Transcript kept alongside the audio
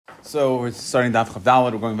So we're starting Daf Chav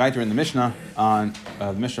Daled. We're going weiter in the Mishnah on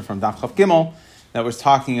the Mishnah from Daf Chav Gimel that was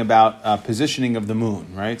talking about positioning of the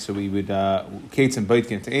moon, right? So we would Kates and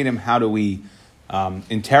Boitkin to Adam. How do we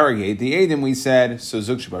interrogate the Adam? We said so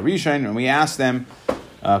Zug Shabar Rishon, and we asked them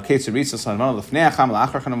Kates and Risa Salman Lefneacham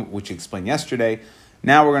Lachrachanam, which we explained yesterday.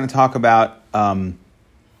 Now we're going to talk about Le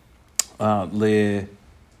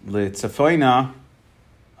Tzafoina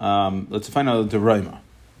Deroima.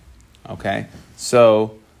 Okay,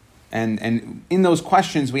 so. And in those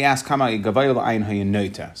questions we ask so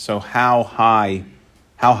how high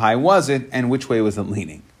was it and which way was it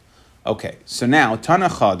leaning? Okay, so now Tana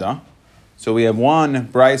Chada, so we have one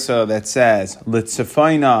brisa that says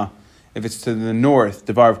Litzafaina, if it's to the north,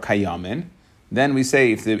 Devar Kayamin. Then we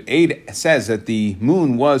say if the aid says that the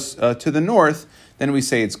moon was to the north, then we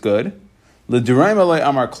say it's good. L'Duraima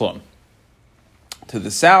Amar Klum. To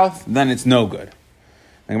the south, then it's no good.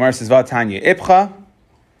 The Gemara says Vatanya Ipcha.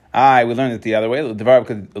 We learned it the other way. So the Gemara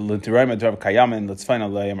says,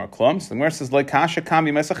 it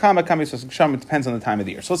depends on the time of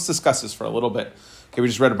the year. So let's discuss this for a little bit. Okay, we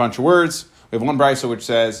just read a bunch of words. We have one brisa which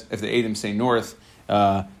says if the Adam say north,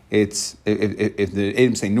 if the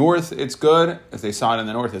Adam say north, it's good. If they saw it in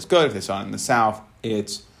the north, it's good. If they saw it in the south,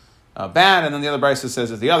 it's bad. And then the other brisa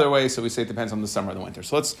says it's the other way. So we say it depends on the summer or the winter.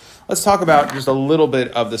 So let's talk about just a little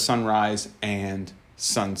bit of the sunrise and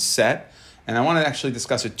sunset. And I want to actually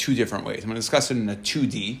discuss it two different ways. I'm going to discuss it in a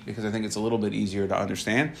 2D because I think it's a little bit easier to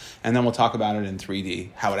understand. And then we'll talk about it in 3D,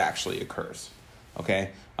 how it actually occurs. Okay?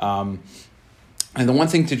 And the one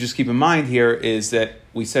thing to just keep in mind here is that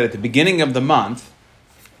we said at the beginning of the month,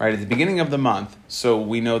 right? At the beginning of the month, so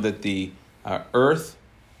we know that the Earth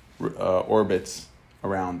orbits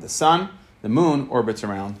around the sun, the moon orbits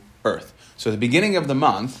around Earth. So at the beginning of the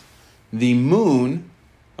month, the moon,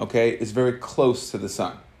 okay, is very close to the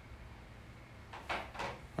sun.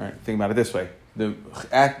 All right, think about it this way.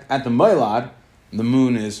 At the Moilad, the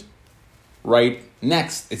moon is right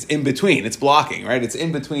next. It's in between. It's blocking, right? It's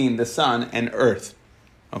in between the sun and Earth.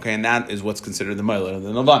 Okay, and that is what's considered the Moilad of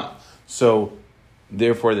the Nirvana. So,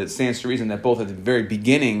 therefore, that stands to reason that both at the very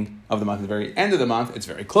beginning of the month and the very end of the month, it's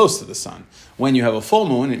very close to the sun. When you have a full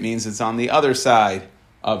moon, it means it's on the other side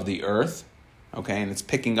of the Earth. Okay, and it's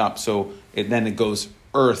picking up. So, it goes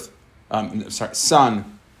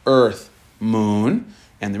sun, Earth, moon.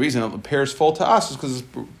 And the reason it appears full to us is because it's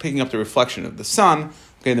picking up the reflection of the sun.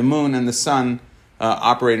 Okay, the moon and the sun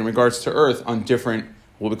operate in regards to Earth on different,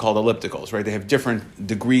 what we call ellipticals, right? They have different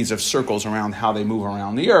degrees of circles around how they move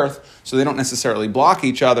around the Earth, so they don't necessarily block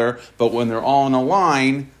each other, but when they're all in a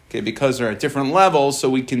line, okay, because they're at different levels, so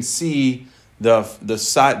we can see the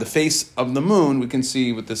face of the moon, we can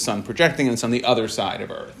see with the sun projecting, and it's on the other side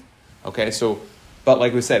of Earth. Okay, so, but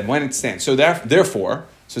like we said, when it stands, so therefore,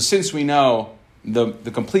 since we know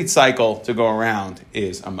the complete cycle to go around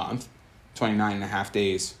is a month, 29 and a half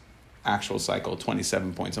days, actual cycle,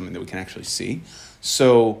 27 point something that we can actually see.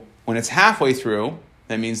 So when it's halfway through,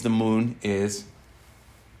 that means the moon it's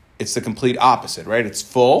the complete opposite, right? It's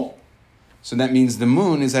full. So that means the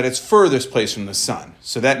moon is at its furthest place from the sun.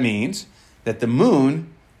 So that means that the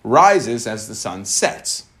moon rises as the sun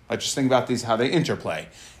sets. Let's just think about these, how they interplay.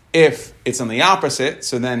 If it's on the opposite,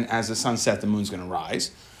 so then as the sun sets, the moon's going to rise.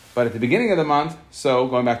 But at the beginning of the month, so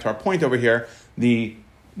going back to our point over here, the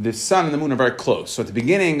sun and the moon are very close. So at the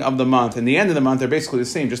beginning of the month and the end of the month, they're basically the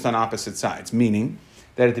same, just on opposite sides. Meaning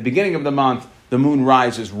that at the beginning of the month, the moon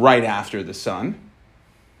rises right after the sun.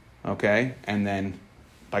 Okay? And then,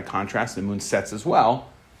 by contrast, the moon sets as well.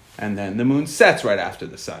 And then the moon sets right after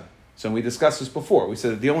the sun. So we discussed this before. We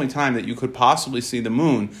said that the only time that you could possibly see the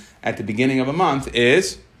moon at the beginning of a month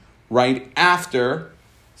is right after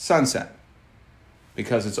sunset.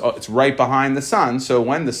 Because it's right behind the sun, so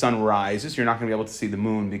when the sun rises, you're not going to be able to see the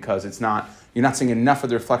moon because you're not seeing enough of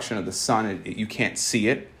the reflection of the sun. You can't see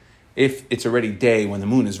it. If it's already day when the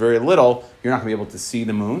moon is very little, you're not going to be able to see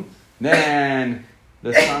the moon. Then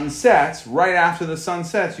the sun sets. Right after the sun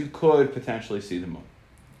sets, you could potentially see the moon.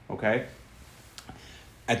 Okay?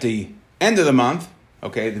 At the end of the month,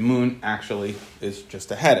 okay, the moon actually is just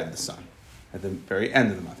ahead of the sun. At the very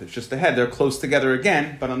end of the month, it's just ahead. They're close together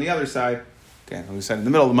again, but on the other side, okay, like we said, in the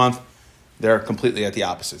middle of the month, they're completely at the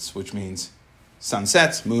opposites, which means sun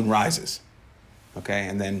sets, moon rises. Okay,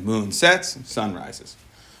 and then moon sets, sun rises.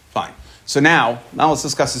 Fine. So now let's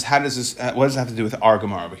discuss this. What does it have to do with our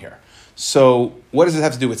Gemara over here? So what does it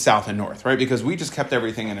have to do with south and north, right? Because we just kept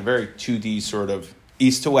everything in a very 2D sort of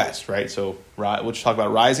east to west, right? So we'll just talk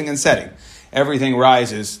about rising and setting. Everything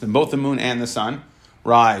rises, both the moon and the sun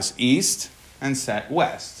rise east and set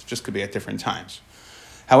west. Just could be at different times.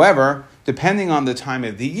 However, depending on the time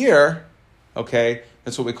of the year, okay,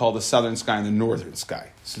 that's what we call the southern sky and the northern sky.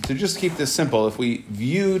 So to just keep this simple, if we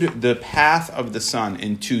viewed the path of the sun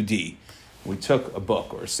in 2D, we took a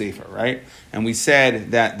book or a sefer, right? And we said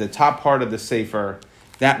that the top part of the sefer,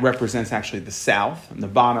 that represents actually the south, and the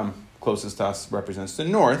bottom closest to us represents the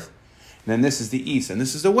north. And then this is the east, and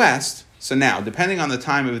this is the west. So now, depending on the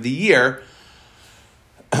time of the year,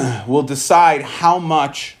 we'll decide how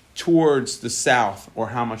much towards the south or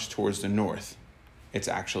how much towards the north it's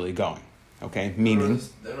actually going. Okay, meaning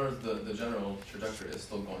the general trajectory is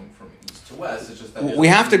still going from east to west. It's just that we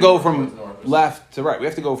have to go from left to right. We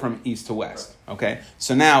have to go from east to west. Right. Okay,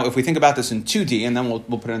 so now if we think about this in 2D, and then we'll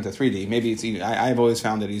put it into 3D. Maybe it's easier. I've always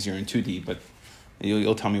found it easier in 2D, but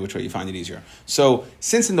you'll tell me which way you find it easier. So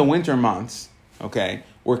since in the winter months, okay,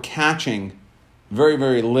 we're catching very,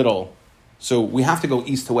 very little. So we have to go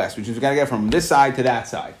east to west, which means we've got to get from this side to that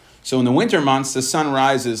side. So in the winter months, the sun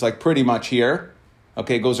rises like pretty much here.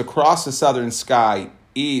 Okay, goes across the southern sky,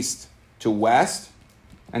 east to west,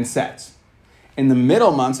 and sets. In the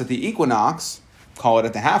middle months at the equinox, call it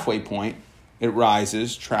at the halfway point, it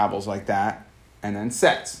rises, travels like that, and then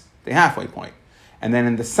sets, the halfway point. And then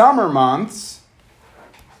in the summer months,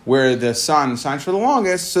 where the sun shines for the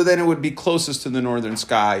longest, so then it would be closest to the northern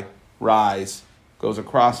sky, rise, goes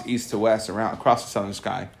across east to west, around across the southern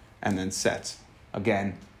sky, and then sets.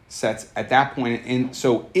 Again, sets at that point.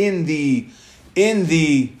 So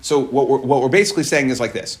what we're basically saying is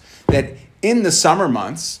like this, that in the summer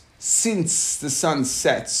months, since the sun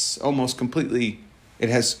sets almost completely, it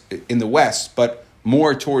has in the west, but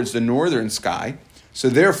more towards the northern sky. So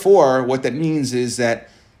therefore, what that means is that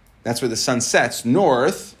that's where the sun sets,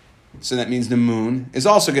 north. So that means the moon is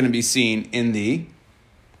also going to be seen in the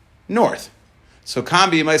north. So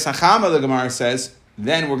Kambi Maisachama, the Gemara says,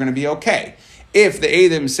 then we're going to be okay. If the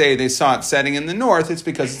Edom say they saw it setting in the north, it's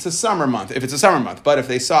because it's a summer month. If it's a summer month, but if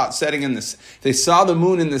they saw it setting if they saw the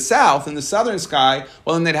moon in the south, in the southern sky,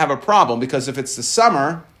 well, then they'd have a problem, because if it's the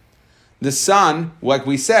summer, the sun, like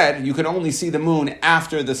we said, you can only see the moon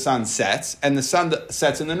after the sun sets, and the sun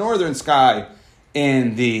sets in the northern sky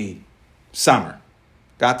in the summer.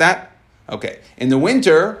 Got that? Okay. In the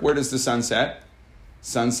winter, where does the sun set?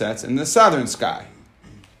 Sun sets in the southern sky.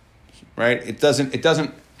 Right? It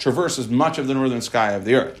doesn't traverse as much of the northern sky of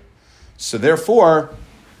the earth. So therefore,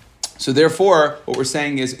 what we're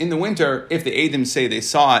saying is, in the winter, if the Edom say they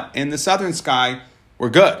saw it in the southern sky, we're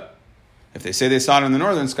good. If they say they saw it in the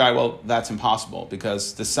northern sky, well, that's impossible,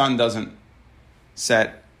 because the sun doesn't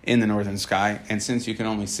set in the northern sky, and since you can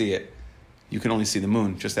only see the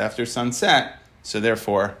moon just after sunset, so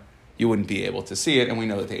therefore you wouldn't be able to see it, and we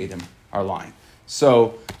know that the Edom are lying.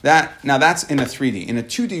 So that's in a 3D. In a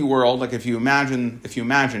 2D world, like if you imagine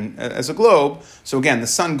as a globe, so again, the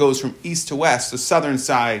sun goes from east to west, the southern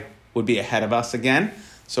side would be ahead of us again,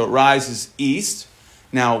 so it rises east.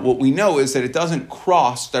 Now, what we know is that it doesn't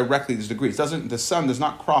cross directly these degrees. The sun does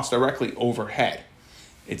not cross directly overhead.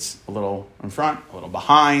 It's a little in front, a little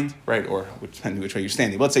behind, right? Or depending which way you're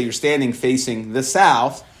standing. Let's say you're standing facing the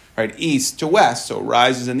south, right, east to west, so it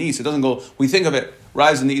rises in the east. It doesn't go, we think of it,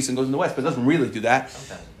 rises in the east and goes in the west, but it doesn't really do that.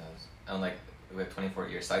 Sometimes it does. And like we have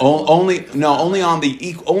 24-year cycles. Only on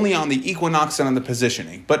the equinox and on the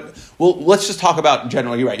positioning. But let's just talk about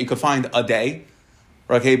generally. You're right. You could find a day,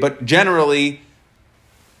 okay. But generally,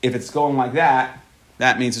 if it's going like that,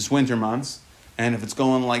 that means it's winter months. And if it's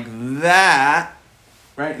going like that,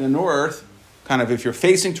 right, in the north, kind of if you're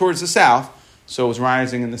facing towards the south, so it's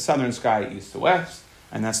rising in the southern sky east to west,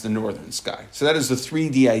 and that's the northern sky. So that is the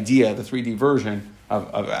 3D idea, the 3D version of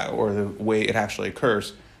or the way it actually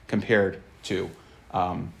occurs compared to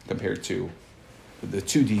the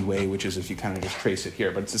 2D way, which is if you kind of just trace it here.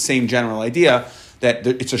 But it's the same general idea that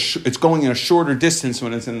it's going in a shorter distance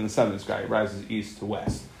when it's in the southern sky. It rises east to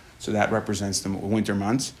west. So that represents the winter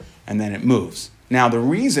months, and then it moves. Now, the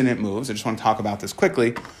reason it moves, I just want to talk about this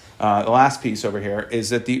quickly. The last piece over here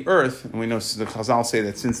is that the earth, and we know the Chazal say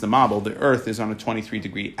that since the Mabul, the earth is on a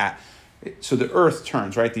 23-degree so the earth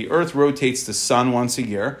turns, right? The earth rotates the sun once a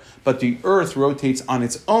year, but the earth rotates on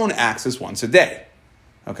its own axis once a day.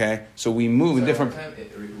 Okay? So we move in different...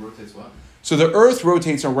 It rotates what? So the earth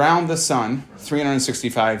rotates around the sun, takes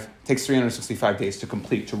 365 days to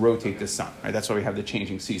complete, to rotate the sun, right? That's why we have the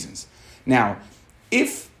changing seasons. Now,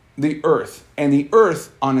 if the earth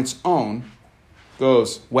on its own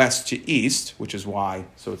goes west to east, which is why,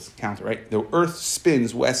 so it's counter, right? The earth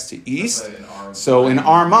spins west to east. So in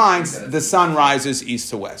our minds, the sun rises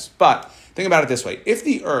east to west. But think about it this way. If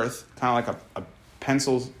the earth, kind of like a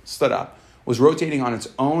pencil stood up, was rotating on its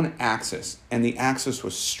own axis, and the axis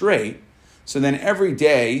was straight, so then every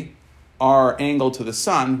day, our angle to the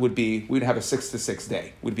sun we'd have a 6 to 6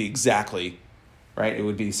 day, would be exactly right? It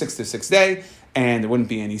would be 6 to 6 day, and there wouldn't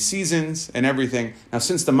be any seasons and everything. Now,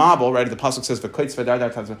 since the Mabul, right, the pasuk says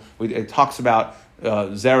it talks about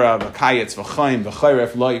zera, v'kayetz, v'chaim,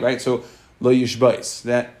 v'chayref, loy, right? So lo yishbais,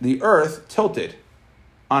 that the earth tilted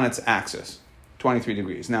on its axis, 23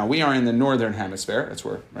 degrees. Now, we are in the northern hemisphere. That's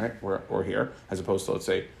where, right, we're here, as opposed to, let's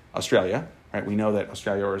say, Australia, right? We know that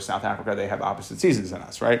Australia or South Africa, they have opposite seasons than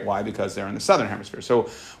us, right? Why? Because they're in the southern hemisphere. So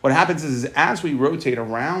what happens is as we rotate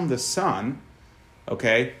around the sun,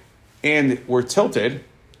 okay, and we're tilted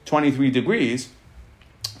 23 degrees,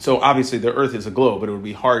 so obviously the earth is a globe, but it would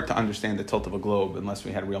be hard to understand the tilt of a globe unless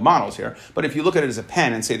we had real models here. But if you look at it as a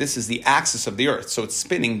pen and say this is the axis of the earth, so it's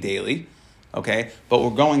spinning daily, okay, but we're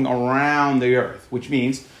going around the earth, which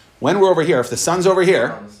means when we're over here, if the sun's over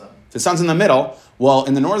here, if the sun's in the middle, well,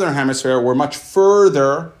 in the northern hemisphere, we're much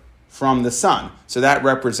further from the sun. So that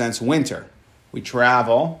represents winter. We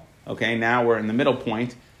travel, okay, now we're in the middle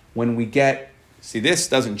point. When we get, see, this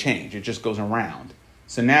doesn't change. It just goes around.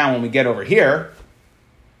 So now when we get over here,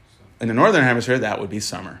 in the northern hemisphere, that would be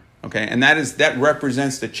summer, okay? And that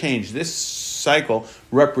represents the change. This cycle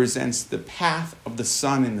represents the path of the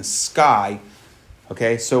sun in the sky,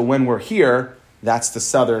 okay? So when we're here,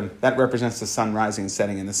 that represents the sun rising and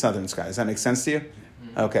setting in the southern sky. Does that make sense to you?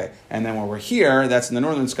 Okay. And then when we're here, that's in the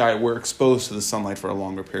northern sky, we're exposed to the sunlight for a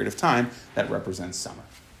longer period of time. That represents summer.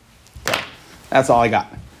 Okay. That's all I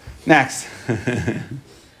got. Next.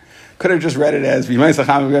 Could have just read it as okay,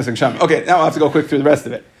 now I'll have to go quick through the rest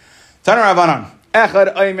of it. So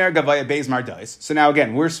now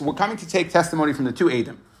again, we're coming to take testimony from the two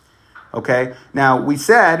Edom. Okay? Now we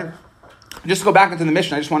said, just to go back into the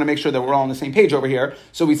Mishnah, I just want to make sure that we're all on the same page over here.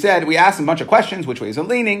 So we asked them a bunch of questions, which way is it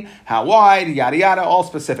leaning, how wide, yada yada, all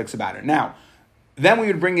specifics about it. Now, then we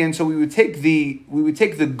would bring in, so we would take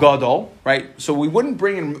the gadol, right? So we wouldn't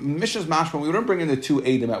bring in Mishnah's mashma, we wouldn't bring in the two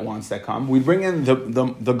Edom at once that come. We'd bring in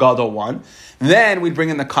the gadol one, then we'd bring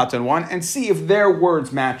in the katan one, and see if their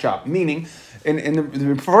words match up. Meaning, and the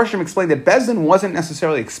Mepharshim explained that Beis Din wasn't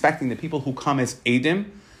necessarily expecting the people who come as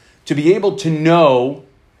Edom to be able to know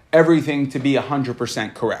everything to be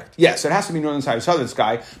 100% correct. Yes, it has to be northern side or southern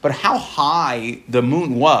sky, but how high the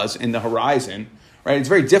moon was in the horizon, right? It's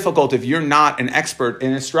very difficult if you're not an expert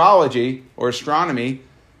in astrology or astronomy,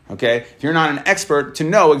 okay? If you're not an expert to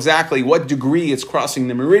know exactly what degree it's crossing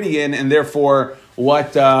the meridian and therefore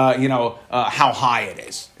what, how high it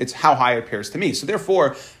is. It's how high it appears to me. So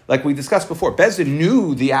therefore, like we discussed before, Beis Din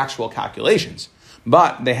knew the actual calculations.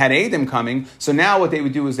 But they had Edom coming, so now what they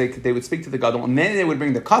would do is they would speak to the Gadol, and then they would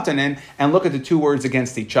bring the Katan in and look at the two words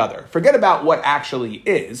against each other. Forget about what actually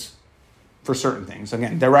is for certain things.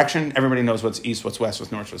 Again, direction, everybody knows what's east, what's west,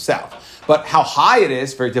 what's north, what's south. But how high it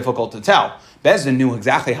is, very difficult to tell. Beis Din knew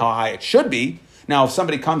exactly how high it should be. Now, if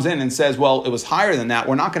somebody comes in and says, well, it was higher than that,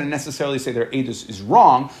 we're not going to necessarily say their edus is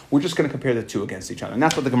wrong. We're just going to compare the two against each other. And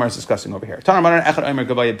that's what the Gemara is discussing over here.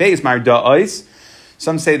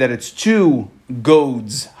 Some say that it's 2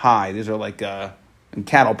 goads high. These are like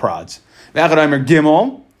cattle prods.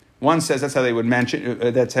 Gimel. One says that's how they would mention.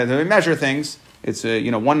 That's how they measure things. It's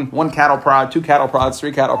one cattle prod, 2 cattle prods,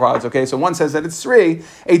 3 cattle prods. Okay, so one says that it's 3.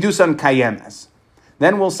 Edusan kayemes.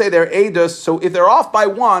 Then we'll say they're edus. So if they're off by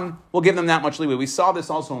 1, we'll give them that much leeway. We saw this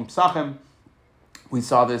also in Psachim. We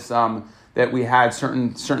saw this that we had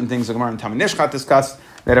certain things the Gemara and Talmud Nishchat discussed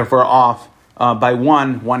that if we're off by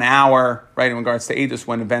 1 hour, right, in regards to Edus,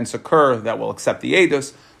 when events occur, that will accept the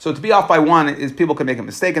Edus. So to be off by 1 is people can make a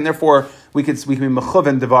mistake, and therefore we can be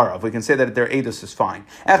mechuven devarav. We can say that their Edus is fine.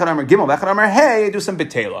 Echad Amar Gimel, Echad Amar Hey, Edus and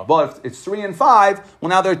Betela. Well, if it's 3 and 5, well,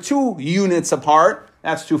 now they're 2 units apart.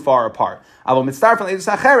 That's too far apart. Avol mitzaref from Edus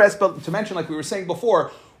Acheres, but to mention, like we were saying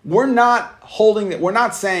before, we're not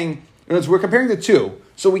saying, we're comparing the 2.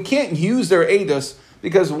 So we can't use their Edus,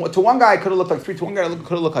 because to one guy it could have looked like 3, to one guy it could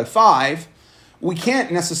have looked like 5. We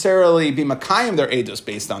can't necessarily be makayim their edus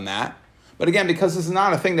based on that. But again, because this is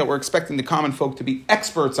not a thing that we're expecting the common folk to be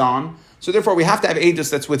experts on, so therefore we have to have edus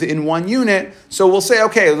that's within 1 unit. So we'll say,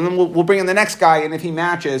 okay, then we'll bring in the next guy, and if he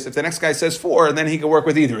matches, if the next guy says 4, then he can work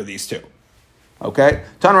with either of these 2. Okay?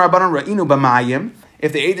 Tan Rabbanan Ra'inu b'mayim.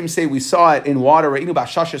 If the Edom say we saw it in water, Ra'inu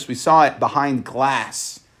b'ashashis, we saw it behind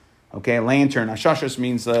glass. Okay, lantern. Ashashos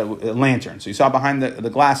means lantern. So you saw behind the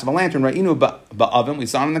glass of a lantern, Ra'inu ba'avim, we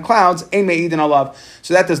saw it in the clouds, Ein me'idin alav.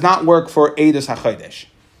 So that does not work for Edus HaChodesh.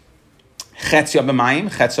 Chetzia b'mayim,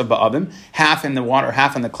 chetzia ba'avim, half in the water,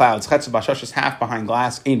 half in the clouds. Chetzia b'ashashos, half behind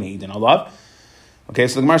glass, Ein me'idin alav. Okay,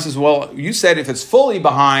 so the Gemara says, well, you said if it's fully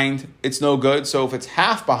behind, it's no good. So if it's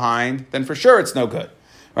half behind, then for sure it's no good.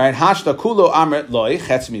 Right? Hashta kulo amrit loy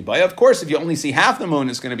chetzmi bay. Of course, if you only see half the moon,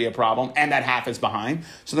 it's going to be a problem, and that half is behind.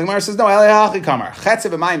 So the Gemara says, no, kamar chetz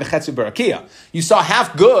b'mayim v'chetz b'rakia. You saw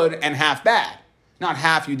half good and half bad, not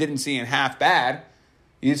half you didn't see and half bad.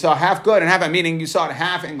 You saw half good and half bad, meaning you saw it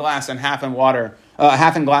half in glass and half in water,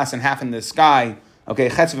 half in glass and half in the sky. Okay,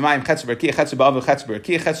 chetz b'mayim, chetz b'rakia, chetz b'avu, chetz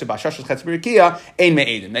b'rakia, chetz b'ashashes, chetz b'rakia, ein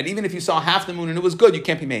me'edim. That even if you saw half the moon and it was good, you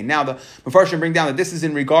can't be made. Now the Mefarshim bring down that this is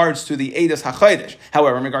in regards to the Eidos HaChodesh.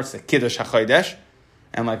 However, in regards to Kiddush HaChodesh,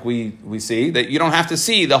 and like we see, that you don't have to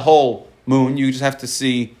see the whole moon, you just have to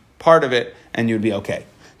see part of it, and you'd be okay.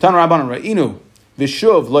 Tan Rabbanan Ra'inu,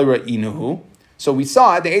 Vishuv Lo Ra'inuhu. So we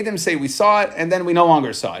saw it, the Eidim say we saw it, and then we no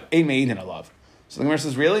longer saw it. Ein me'edin alav. So the Gemara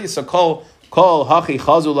says, really? So kol hachi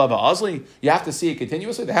chazu lava azli. You have to see it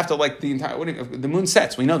continuously. They have to like the entire. The moon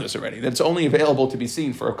sets. We know this already. That it's only available to be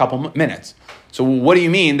seen for a couple minutes. So what do you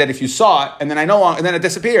mean that if you saw it and then and then it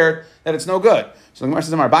disappeared, that it's no good? So the Gemara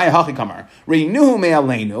says, "Amar baya hachi kamar reinuhu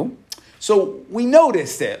me'aleinu." So we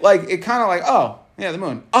noticed it. Like it kind of like, oh yeah, the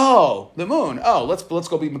moon. Oh, the moon. Oh, let's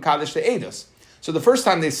go be mekadesh to Eidos. So the first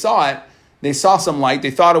time they saw it, they saw some light.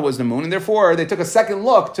 They thought it was the moon, and therefore they took a second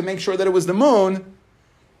look to make sure that it was the moon,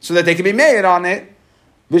 so that they can be made on it.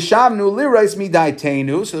 Vishavnu lirais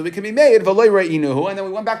midaitenu, so that we can be made v'loy reinuhu. And then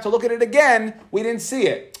we went back to look at it again. We didn't see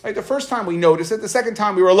it. Right? The first time we noticed it. The second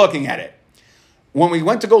time we were looking at it. When we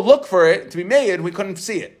went to go look for it to be made, we couldn't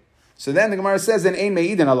see it. So then the Gemara says, "In ein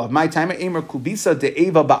meidin alav my time eimer kubisa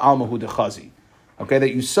de'eva ba'almahu dechazi." Okay,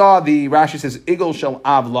 that you saw the Rashi says igel shel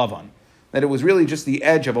av lavan. That it was really just the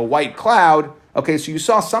edge of a white cloud. Okay, so you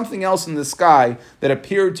saw something else in the sky that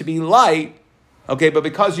appeared to be light. Okay, but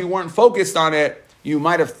because you weren't focused on it, you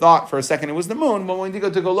might have thought for a second it was the moon. But when you go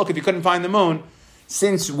to go look, if you couldn't find the moon,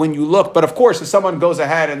 since when you look, but of course, if someone goes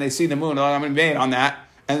ahead and they see the moon, I'm going to be made on that,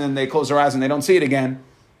 and then they close their eyes and they don't see it again,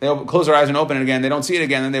 they close their eyes and open it again, they don't see it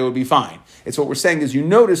again, then they would be fine. It's what we're saying is you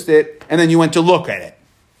noticed it, and then you went to look at it,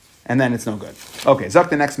 and then it's no good. Okay, Zak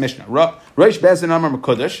the next Mishnah. Reish Bezdin Amar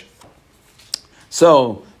Mekudesh.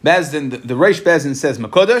 So Bezdin, the Reish Bezdin says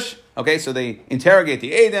Mekudesh. Okay, so they interrogate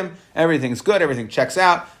the Eidim. Everything's good. Everything checks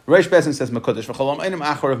out. Reish Bezdin says Mekudesh. V'cholom Eidim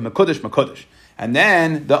Achor of Mekudesh. And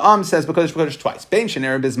then the says Mekudesh twice. Bein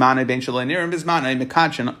Shenir Bizmanai, Bein Shalonir Bizmanai,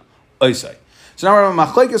 Mekachin Oisai. So now we're on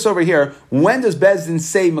Machlekes over here. When does Bezdin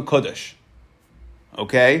say Mekudesh?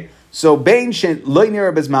 Okay, so Bein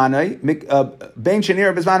Shenir Bizmanai, Bein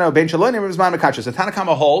Shenir Bizmanai, Bein Shalonir Bizmanai, Mekachin. So Tanna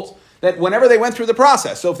Kama holds that whenever they went through the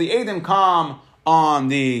process, so if the Eidim come on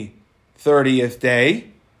the 30th day,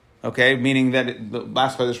 okay, meaning that the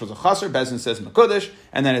last Chodesh was a chaser, Bezdin says Mekudesh,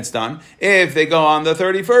 and then it's done. If they go on the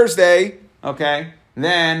 31st day, okay,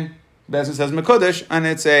 then Bezdin says Mekudesh, and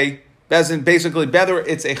it's a Bezdin, basically, whether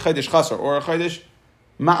it's a Chodesh chaser or a Chodesh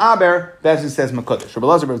ma'aber, Bezdin says Mekudesh. Rabbi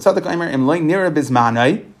Elazar ben Tzadok Aimer, Im loy nira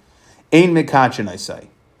bizmanai, ein mekachin I say.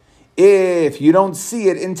 If you don't see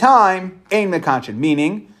it in time, ein mekachin,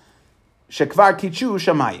 meaning shekvar kichu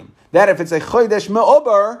shamayim. That if it's a chodesh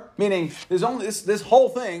me'ober, meaning there's only this whole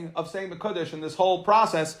thing of saying the kodesh and this whole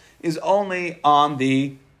process is only on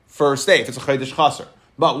the first day, if it's a chodesh chaser.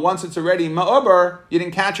 But once it's already me'ober, you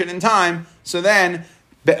didn't catch it in time, so then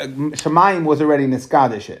Shemayim was already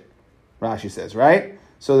niskadish it, Rashi says, right?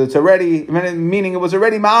 So it's already, meaning it was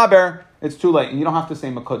already ma'aber, it's too late, and you don't have to say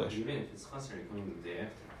me'kodesh. Even if it's chaser, you come the day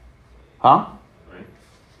after. Huh? Right?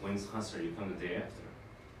 When it's chaser, you come the day after.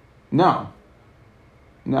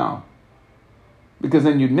 No. Because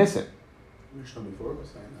then you'd miss it. Mishnah before was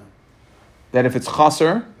saying That if it's chaser...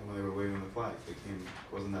 And when they were waving the flag,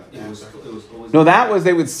 wasn't that... It was always... No, that was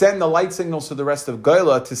they would send the light signals to the rest of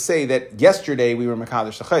Goyla to say that yesterday we were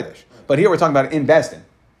Mekadosh the Chodesh. But here we're talking about in Bezdin.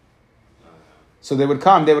 So they would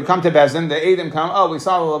come to Bezdin, the Eidim come, oh, we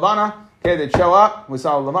saw the Levana, okay, they'd show up, we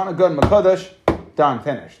saw the Levana, good, Mekadosh, done,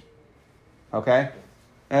 finished. Okay?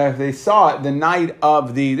 If they saw it the night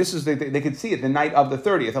of they could see it the night of the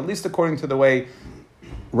 30th, at least according to the way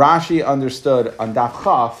Rashi understood on Daf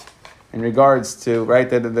Chaf in regards to, right,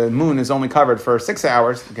 that the moon is only covered for 6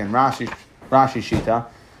 hours. Again, Rashi Shita,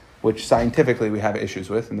 which scientifically we have issues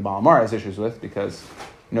with, and the Baal Mara has issues with because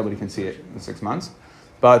nobody can see it in 6 months.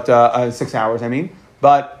 But 6 hours, I mean.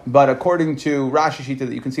 But according to Rashi Shita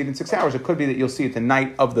that you can see it in 6 hours, it could be that you'll see it the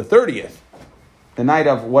night of the 30th. The night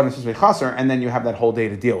of what is supposed to be chaser, and then you have that whole day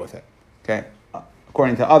to deal with it. Okay,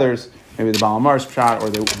 according to others, maybe the Baal Mar's shot or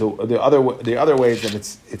the other ways that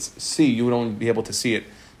it's you would only be able to see it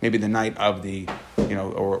maybe the night of the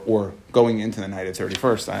or going into the night of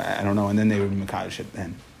 31st. I don't know, and then they would mekadosh it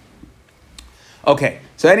then. Okay,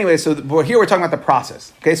 so anyway, here we're talking about the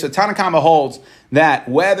process. Okay, so Tanna Kama holds that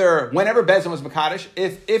whenever Bezdin was mekadosh,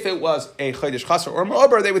 if it was a chodesh chaser or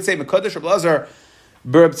mo'ober, they would say mekadosh or blazer.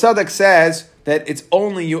 Reb Tzadok says that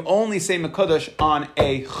you only say Mekudesh on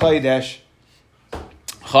a Chodesh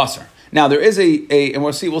Chaser. Now there is and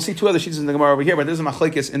we'll see two other sheets in the Gemara over here, but there's a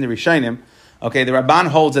machlekes in the Rishonim. Okay, the Ramban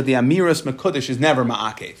holds that the Amiras Mekudesh is never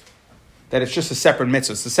Ma'akev. That it's just a separate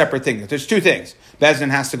mitzvah, it's a separate thing. There's two things.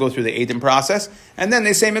 Bezdin has to go through the Eidim process, and then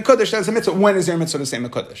they say Mekudesh, that's a mitzvah. When is there a mitzvah to say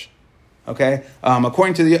Mekudesh? Okay?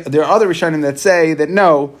 According to there are other Rishonim that say that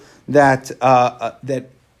no, that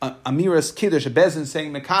Amiras Kiddush, a Bezdin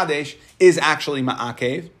saying Mekadesh, is actually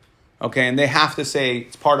Ma'akev. Okay, and they have to say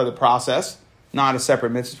it's part of the process, not a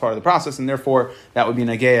separate mitzvah, it's part of the process, and therefore that would be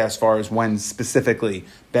Nageya as far as when specifically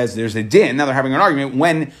there's a din. Now they're having an argument,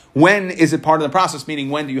 when is it part of the process, meaning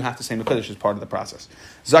when do you have to say Mekudesh as part of the process?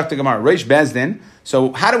 Zakta Gemara, Reish Bezdin.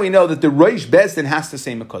 So how do we know that the Reish Bezdin has to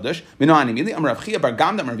say Mekudesh? Mino Animili, Amar Rav Chia bar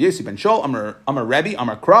Gamda, Amar Yossi ben Shol, Amar Rebbe,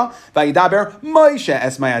 Amar Kra, Vayidaber Moshe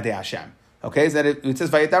es Mayadei Hashem. Okay, is that it says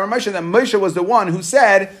Vayidaber Moshe, that Moshe was the one who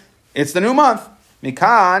said, it's the new month.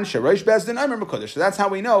 Mikan sherosh bezdin omer mekudesh. So that's how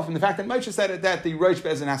we know from the fact that Moshe said it that the rosh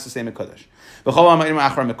bezdin has to say mekudesh.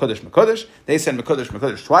 They said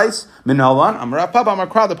mekudesh twice. Minolan amar Papa amar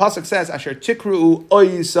Kra. The pasuk says asher tikru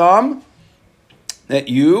oisam, that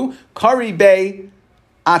you kari be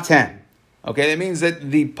atem. Okay, that means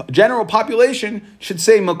that the general population should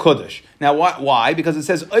say mekudesh. Now why? Because it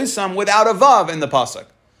says oisam without a vav in the pasuk.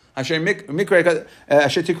 Asher tikru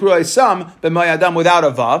oisam b'mayadam without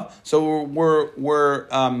a vav. So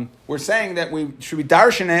we're saying that we should be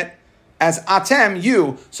darshan it as atem,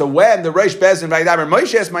 you. So when the Reish Bezdin Vayidaber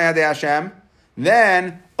Moshe es Mayadei Hashem,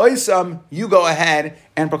 then oisam, you go ahead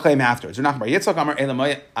and proclaim afterwards. Yitzchak amar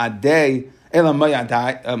Elohim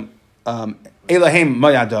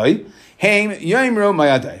mayadai, Haim yoimru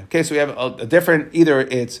mayadai. Okay, so we have a different, either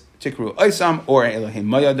it's tikru oisam or Elohim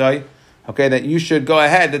mayadai. Okay, that you should go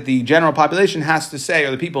ahead, that the general population has to say,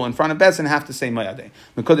 or the people in front of Bezdin have to say Mayadeh.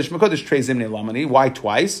 Mekudesh trei zimnei lamani. Why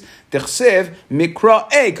twice? Dechsiv mikra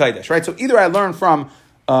e kaidesh. Right, so either I learn from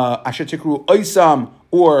Asher Tikru Oisam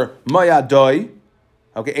or Mayadai.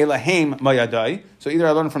 Okay, Elohim Mayadai. So either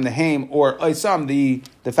I learn from the Haim or Oisam, the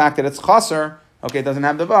fact that it's chaser. Okay, it doesn't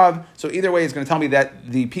have the vav. So either way, it's going to tell me that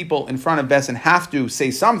the people in front of Bezdin have to say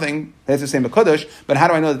something. They have to say Mekudesh. But how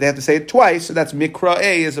do I know that they have to say it twice? So that's mikra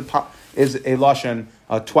e is a lashon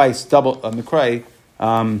twice, double mikra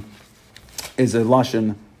is a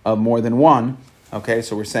lashon of more than one. Okay,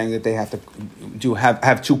 so we're saying that they have to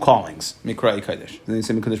have two callings. Mikra e kodesh. Then they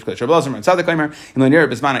say Mekudesh kodesh.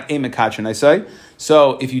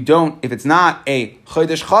 So if it's not a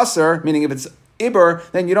chodesh chaser, meaning if it's iber,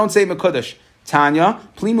 then you don't say Mekudesh. Tanya,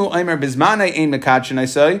 plimu aimer bizmanai ein mekadshin I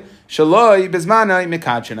say, shaloi bizmanai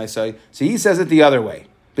mekadshin I say. So he says it the other way.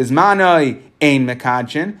 Bizmanai ein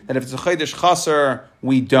mekadshin, that if it's a chodesh chaser,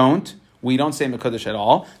 we don't say mekudesh at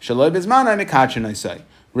all. Shaloi bizmanai mekadshin I say.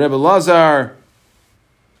 Rebbe Lazar,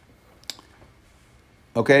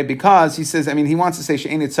 okay, because he says, he wants to say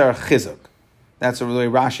she'ein yitzarach chizuk. That's the way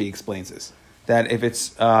Rashi explains this. That if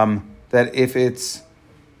it's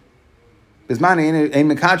Bizmani ein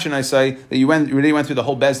mekadshin, I say that you really went through the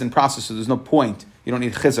whole Bezdin process, so there's no point. You don't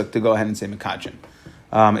need chizuk to go ahead and say mekadshin.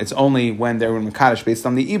 It's only when they're in mekadesh based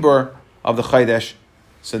on the ibur of the chaydesh.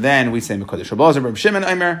 So then we say mekadesh. Reb Shimon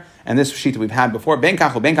Omer, and this sheet that we've had before. Ben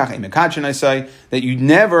kach ein mekadshin, I say that you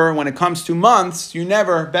never, when it comes to months,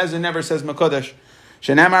 Bezdin never says mekadesh.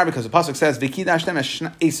 Shenamar, because the pasuk says v'kidashtem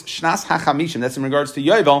es shnas hachamishim. That's in regards to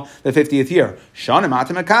Yovel, the 50th year. Shanim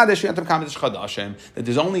atem mekadesh yatem kadesh chadashim. That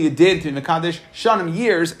there's only a din to mekadesh shanim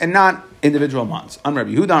years and not individual months. Amar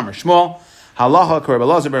Rabbi Yehuda, Amar Shmuel, halacha k'Reb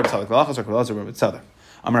Elazar ber Tzadok, halacha k'Reb Elazar ber Tzadok.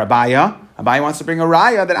 Amar Abaya wants to bring a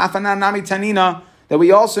raya that afanan nami tanina, that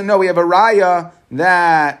we also know we have a raya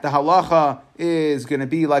that the halacha is going to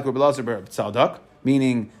be like Reb Elazar ber Tzadok,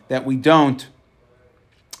 meaning that we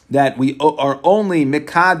are only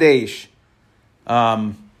mekadesh,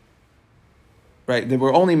 right? That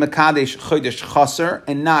we're only mekadesh chodesh chaser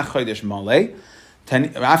and not chodesh malei.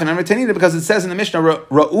 Because it says in the Mishnah,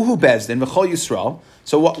 ra'uhu bezdin v'chol Yisrael.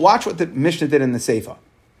 So watch what the Mishnah did in the Seifa.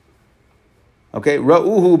 Okay,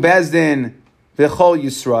 ra'uhu bezdin v'chol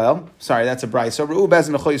Yisrael. Sorry, that's a brayso. So ra'uhu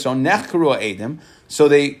bezdin v'chol Yisrael nechkaru edim. So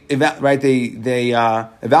they evaluated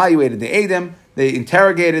the edim. They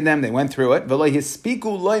interrogated them. They went through it. So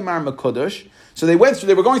they went through.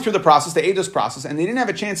 They were going through the process, the Eidos process, and they didn't have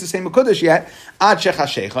a chance to say Mekudesh yet.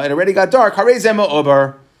 It already got dark.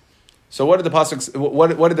 So what did the pasuk?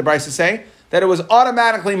 What did the Brisa say? That it was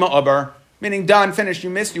automatically ma'uber, meaning done, finished. You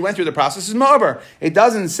missed. You went through the process. It's ma'uber. It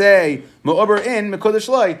doesn't say ma'uber in Mekudesh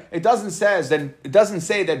loy. It doesn't say that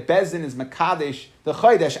Bezdin is mekadesh the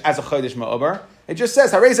chodesh as a chodesh ma'uber. It just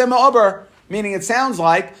says harei zeh ma'uber. Meaning it sounds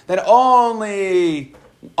like that only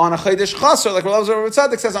on a Chodesh Chaser, like Rav Elazar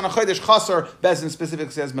Tzaddik says, on a Chodesh Chaser, Beis Din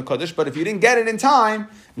specifically says Mekadosh, but if you didn't get it in time,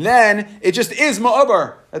 then it just is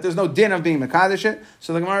Ma'ubar, that there's no din of being Mekadosh it.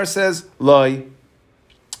 So the Gemara says, Loi,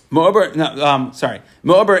 Ma'ubar,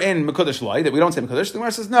 Ma'ubar in Mekadosh Loi, that we don't say Mekadosh. The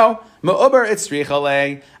Gemara says, no, Ma'ubar it's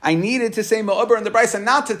Tzricha. I needed to say Ma'ubar in the Brisa,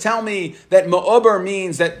 not to tell me that Ma'ubar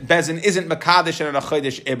means that Beis Din isn't Mekadosh and a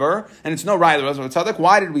Chodesh Iber, and it's no Raya the Rav Tzaddik.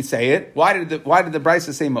 Why did we say it? Why did the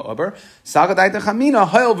Brisa say Ma'ubar? Sagadaita Chamina,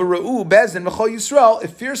 Hayel V'Ra'u, Beis Din V'Chol Yisrael,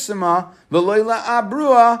 Ifirsima, V'Loila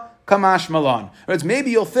Abrua, Kamash Malan. Whereas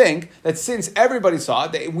maybe you'll think that since everybody saw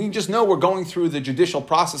it, that we just know we're going through the judicial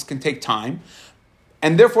process can take time,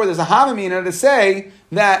 and therefore there's a Havamina to say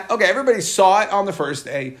that, okay, everybody saw it on the first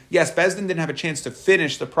day. Yes, Beis Din didn't have a chance to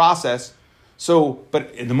finish the process,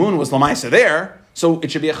 but the moon was Lamaisa there, so it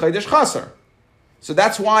should be a Chodesh Chaser. So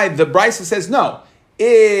that's why the Brisa says no.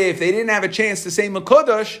 If they didn't have a chance to say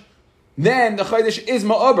Mekadosh, then the Chodesh is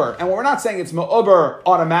Ma'ubar. And we're not saying it's Ma'ubar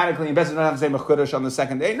automatically, and Beis Din doesn't have to say Mekadosh on the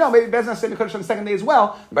second day. No, maybe Beis Din has to say Mekadosh on the second day as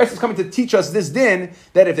well. The Brisa is coming to teach us this din,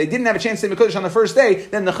 that if they didn't have a chance to say Mekadosh on the first day,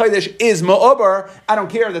 then the Chodesh is Ma'ubar. I don't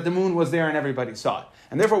care that the moon was there and everybody saw it.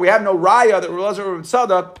 And therefore we have no Raya that Rav Elazar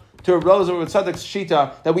Tzaddik, to Rav Elazar Tzaddik's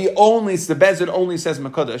Shita, that the Beis Din only says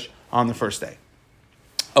Mekadosh on the first day.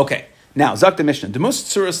 Okay, now, Zakta Mishnah, Demus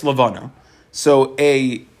Tzuras Levana, so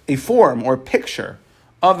a form or picture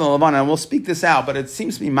of the Levana, and we'll speak this out, but it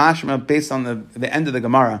seems to be mashma based on the end of the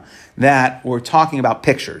Gemara that we're talking about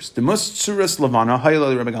pictures. Demus Tzuras Levana,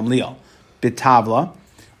 Haylo Rabbi Gamliel, Bitavla,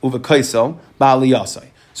 Uvekaiso, Ba'aliyasai.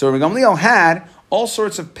 So Rabbi Gamliel had all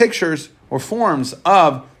sorts of pictures or forms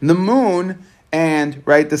of the moon and,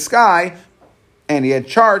 the sky, and he had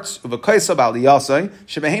charts of a kaisa bal yasai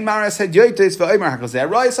shebehin maras had yotes ve'omer hakazeh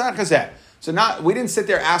royas hakazeh. So we didn't sit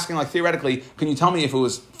there asking theoretically, can you tell me if it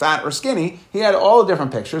was fat or skinny? He had all the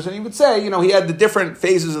different pictures, and he would say, he had the different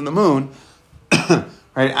phases of the moon,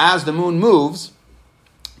 right? As the moon moves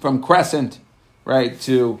from crescent,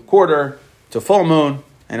 to quarter to full moon,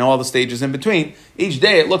 and all the stages in between. Each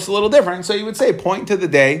day it looks a little different. So you would say, point to the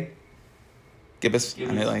day. Give us. Give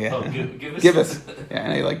I know, us. Give us. Yeah, I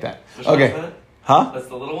know you like that. Which Okay. one's that? Huh? That's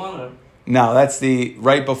the little one? Or? No, that's the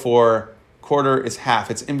right before quarter is half.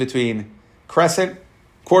 It's in between crescent.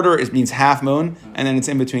 Quarter means half moon, and then it's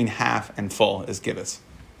in between half and full is gibbous.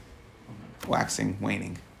 Waxing,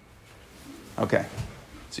 waning. Okay.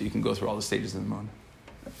 So you can go through all the stages of the moon.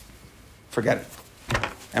 Forget it.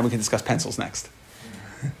 And we can discuss pencils next.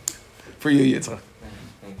 For you, Yitzchak.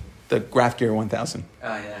 Thank you. The Graph Gear 1000.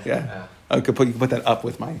 Yeah. You can put that up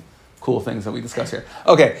with my cool things that we discuss here.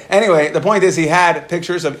 Okay, anyway, the point is he had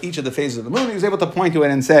pictures of each of the phases of the moon. He was able to point to it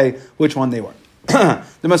and say which one they were. The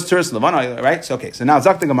most tourist Levana, right? So now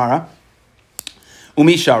Zakta Gemara.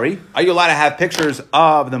 Umi Shari, are you allowed to have pictures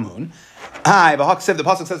of the moon? Hi, the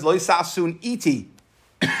pasuk says Lo Sasun Iti.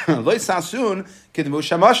 Lo Sasun Kidmu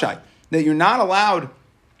Shamashai. That you're not allowed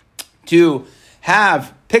to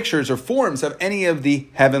have pictures or forms of any of the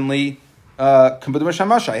heavenly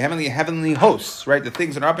heavenly hosts, right? The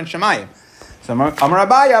things that are up in Shemayim. So Amar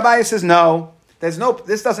Abaye says no.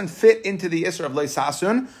 This doesn't fit into the Isra of Lo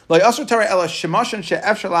Sasun. Lo Yasur Tara Ela Shemashan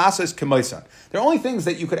She'efshar La'asas Kemoisan. They're only things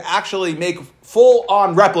that you could actually make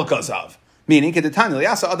full-on replicas of. Meaning, Kedetani Lo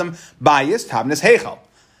Yasa Adam Bayis Tabnes Heichal.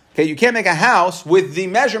 Okay, you can't make a house with the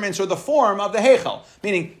measurements or the form of the Heichal.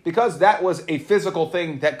 Meaning, because that was a physical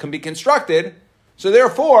thing that can be constructed, so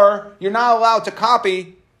therefore, you're not allowed to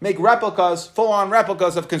make replicas, full-on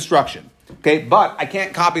replicas of construction. Okay, but I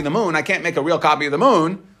can't copy the moon. I can't make a real copy of the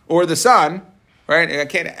moon or the sun, right? I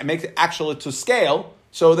can't make it actual to scale.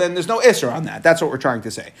 So then there's no isser on that. That's what we're trying to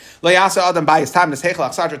say. Adam bayis tabnes hechel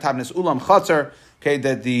achsadra tabnes ulam chatzar. Okay,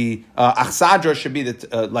 that the achsadra should be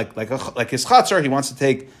like his chatzar. He wants to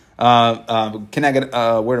take where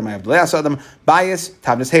am I? Adam bayis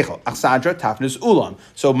tabnes hechel achsadra tabnes ulam.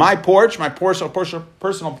 So my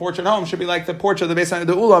personal porch at home should be like the porch of the Beis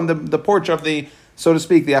the ulam, the porch of the, so to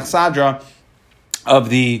speak, the achsadra of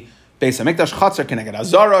the Beis Hamikdash. Chatzar keneged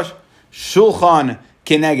azarash, shulchan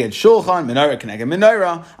keneged shulchan, menorah keneged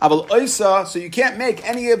menorah. Aval oisa, so you can't make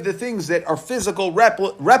any of the things that are physical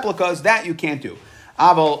replicas. That you can't do.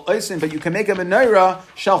 Aval oisin, but you can make a menorah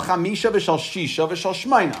shel chamisha v'shel shisha v'shel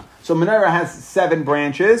shmaina. So menorah has 7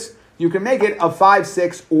 branches. You can make it of 5,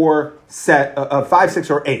 6, or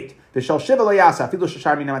 8. V'shel shiva lo yasa afilu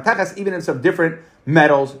sheshar mina matachas. Even if it's of different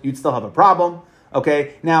metals, you'd still have a problem.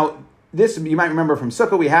 Okay, now this you might remember from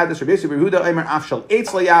Sukkah. We had this.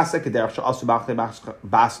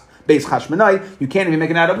 You can't even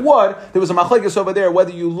make it out of wood. There was a machlekes over there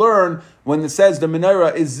whether you learn when it says the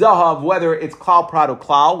menorah is zahav, whether it's klal prat or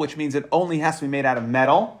klal, which means it only has to be made out of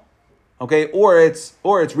metal, okay, or it's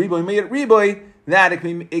riboy made riboy that it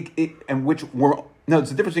can be and which were no.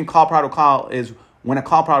 It's the difference between klal prat or klal is when a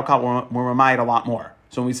klal prat or klal we're made a lot more.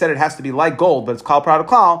 So when we said it has to be like gold, but it's klal prat or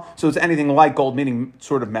klal, so it's anything like gold, meaning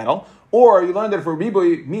sort of metal. Or you learned that for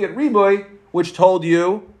riboy miyat riboy, which told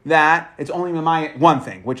you that it's only one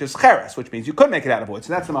thing, which is cheres, which means you could make it out of wood.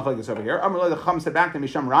 So that's the machlekes over here. Amar the Chacham said back to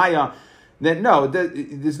Misham Raya that no,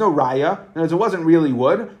 there's no raya. In other words, it wasn't really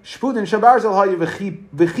wood. Shpud and shabar zal hayu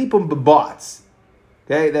v'chipum b'bots.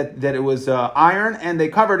 Okay, that it was iron and they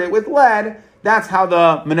covered it with lead. That's how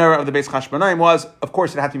the menorah of the Beis Chashmonaim was. Of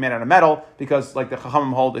course, it had to be made out of metal because, like the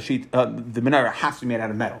Chachamim hold, the menorah has to be made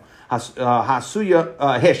out of metal. Hasuya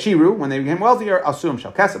Heshiru, when they became wealthier, Asum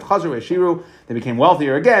Shal Kesef Chazru Heshiru, they became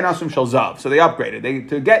wealthier again. Asum Shal Zav. So they upgraded.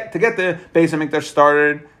 To get the Beis Hamikdash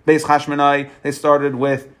started, Beis Chashmonai, they started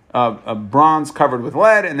with a bronze covered with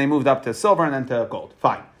lead, and they moved up to silver and then to gold.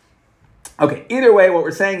 Fine. Okay, either way, what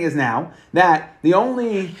we're saying is now that we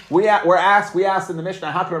asked in the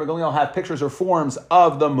Mishnah, how can Rabbi Gamliel have pictures or forms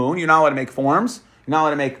of the moon? You're not allowed to make forms. You're not allowed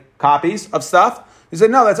to make copies of stuff. He said,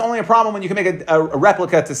 no, that's only a problem when you can make a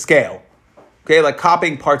replica to scale. Okay, like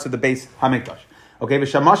copying parts of the Beis Hamikdash. Okay,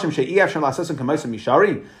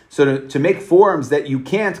 so to make forms that you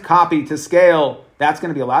can't copy to scale, that's going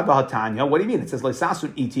to be allowed. What do you mean? It says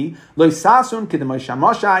loisasun iti, loisasun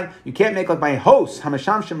k'demoishamoshai. You can't make like my host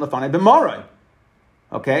hamashamshim lefanei b'moray.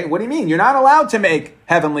 Okay, what do you mean? You're not allowed to make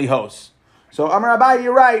heavenly hosts. So Amar Abai,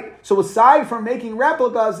 you're right. So aside from making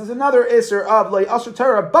replicas, there's another isser of loiasur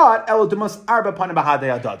Torah, but elodumas arba panim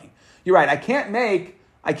b'hadei adadi. You're right. I can't make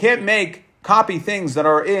copy things that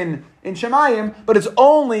are in Shemayim, but it's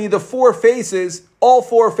only the four faces, all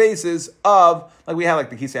four faces of, like we have like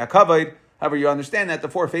the Kisei HaKavod. However, you understand that the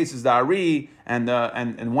four faces, the Ari, and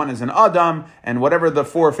one is an Adam, and whatever the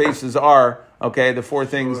four faces are, okay, the four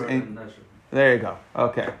things. There you go.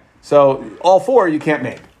 Okay. So all four you can't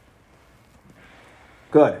make.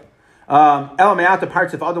 Good. The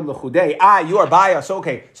parts of Adam l'chudei. You are bias. So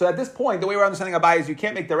okay. So at this point, the way we're understanding a bias is you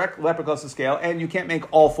can't make direct replicas to scale, and you can't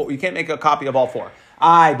make all four. You can't make a copy of all four.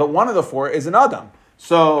 But one of the four is an Adam.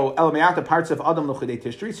 So the parts of Adam l'chudei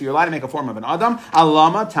tishtri. So you're allowed to make a form of an Adam.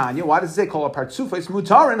 Alama Tanya. Why does it say call a partsufos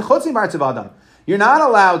mutar and chutzi parts of Adam? You're not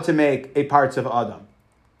allowed to make a parts of Adam.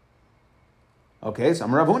 Okay. So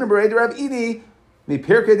I'm Rav Huna Bered Rav Idi. Mi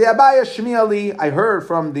pirkei de Abaya shmi ali. I heard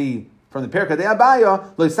from the Perka de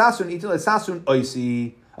Abaya, loisasun iti loisasun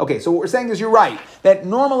oisi. Okay, so what we're saying is you're right. That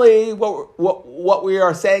normally what we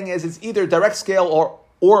are saying is it's either direct scale or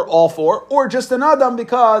all four, or just an Adam,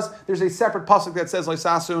 because there's a separate pasuk that says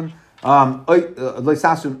loisasun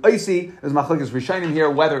oisi. There's machlekes rishonim here,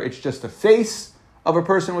 whether it's just the face of a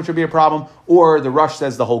person, which would be a problem, or the Rush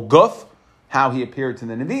says the whole guf, how he appeared to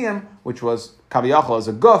the Nevi'im, which was kaviyachol as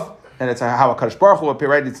a guf. And it's how a Kadosh Baruch Hu appear,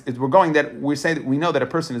 right? We're going that we say that we know that a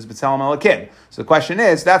person is B'Tselem Elokim. So the question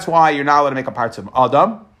is, that's why you're not allowed to make a parts of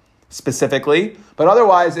Adam specifically, but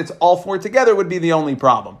otherwise, it's all four together would be the only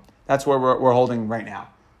problem. That's where we're holding right now.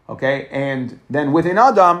 Okay, and then within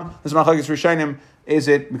Adam, this machlekes rishonim, is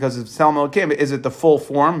it because it's B'Tselem Elokim? Is it the full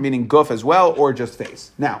form, meaning guf as well, or just face?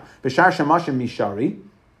 Now, B'Shar Shemashim Mishari.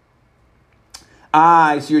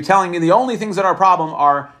 So you're telling me the only things that are a problem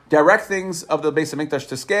are direct things of the Beis Hamikdash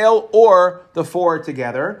to scale, or the four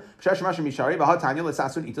together. You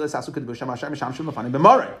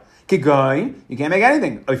can't make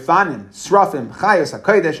anything.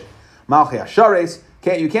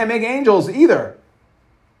 You can't make angels either.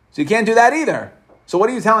 So you can't do that either. So what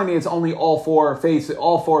are you telling me? It's only all four faces, or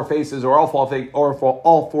all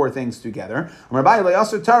four things together.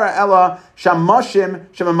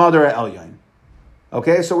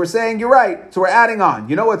 Okay, so we're saying you're right. So we're adding on.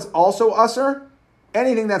 You know what's also usher?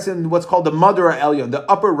 Anything that's in what's called the Madura Elyon, the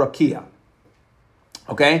upper Rakia.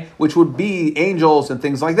 Okay, which would be angels and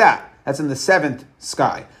things like that. That's in the seventh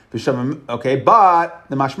sky. Okay, but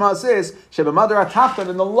the mashma says Sheba Madura Tachton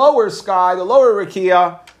in the lower sky, the lower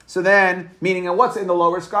Rakia. So then, meaning in what's in the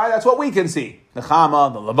lower sky, that's what we can see. The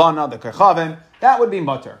Chama, the Levana, the Kechavim, that would be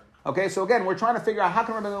mutter. Okay, so again, we're trying to figure out how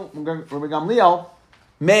can Rabbi Gamliel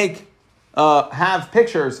have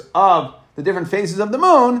pictures of the different faces of the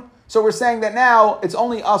moon. So we're saying that now it's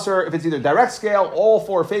only usher if it's either direct scale, all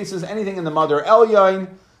four faces, anything in the mother Elyon,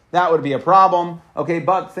 that would be a problem. Okay,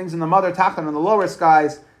 but things in the mother Tachton in the lower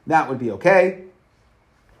skies, that would be okay.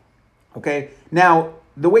 Okay, now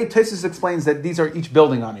the way Tosfos explains that these are each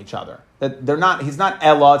building on each other. That they're not, he's not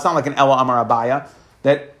Ella, it's not like an Ella Amar Abaya,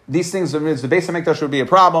 that these things, the Beis HaMikdash would be a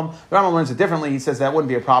problem. The Rambam learns it differently. He says that wouldn't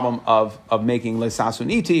be a problem of making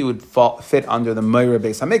Leisasun Iti. It would fit under the Meira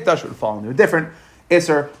Beis HaMikdash, it would fall under a different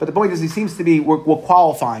Isser. But the point is, he seems to be, we're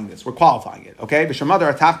qualifying this. We're qualifying it, okay?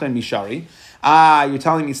 B'shamadar Atachta and Mishari. You're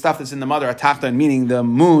telling me stuff that's in the mother Atachta, meaning the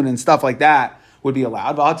moon and stuff like that, would be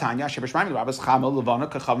allowed.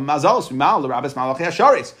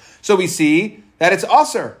 So we see that it's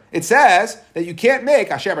usher. It says that you can't make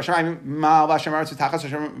that's in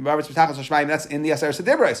the Aser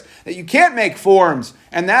Sedibros, that you can't make forms,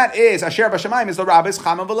 and that is Asher B'Shamayim is the Rabbis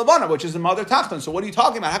Chama V'Levana, which is the mother Tachton. So what are you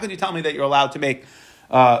talking about? How can you tell me that you're allowed to make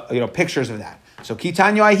pictures of that? So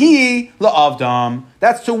Kitanyo Ahi la'avdam.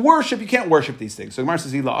 That's to worship. You can't worship these things. So Gemara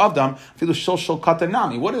says la'avdam filu shol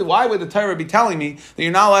katanami. Why would the Torah be telling me that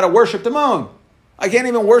you're not allowed to worship the moon? I can't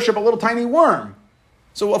even worship a little tiny worm.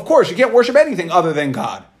 So of course you can't worship anything other than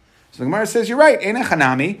God. So the Gemara says you're right. Eina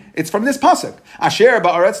chanami. It's from this pasuk. Asher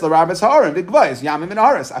ba'aretz l'rabes ha'arim v'gvayis yamim and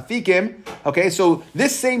haaretz afikim. Okay, so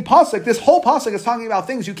this same pasuk, this whole pasuk is talking about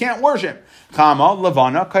things you can't worship. Chama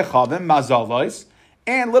levana kaychavim mazalois.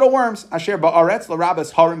 And little worms, asher ba'aretz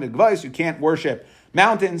l'rabas harim v'gvayis. You can't worship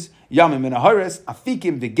mountains, yamim and aharis,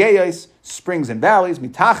 afikim v'geyos, springs and valleys,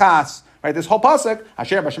 mitachas. Right, this whole pasuk,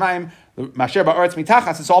 asher b'shemaim, asher ba'aretz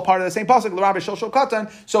mitachas. It's all part of the same pasuk. L'rabas shel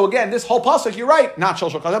katan. So again, this whole pasuk, you're right, not shel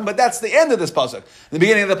katan, but that's the end of this pasuk. The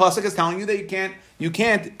beginning of the pasuk is telling you that you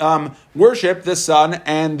can't worship the sun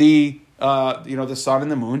and the sun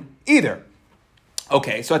and the moon either.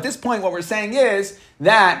 Okay, so at this point, what we're saying is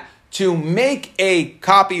that to make a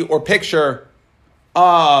copy or picture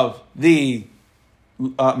of the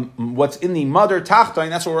what's in the mother Tachton,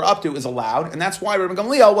 that's what we're up to, is allowed, and that's why Rabbi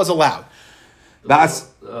Gamliel was allowed. That's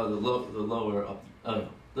lower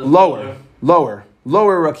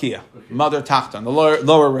rakia, okay. Mother Tachton, the lower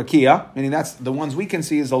rakia, meaning that's the ones we can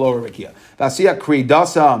see is the lower rakia. Vasiya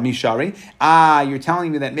kridasa mishari. You're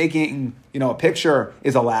telling me that making a picture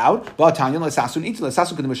is allowed.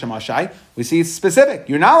 We see it's specific.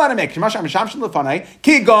 You're not allowed to make.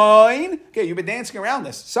 Okay, you've been dancing around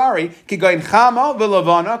this. Sorry.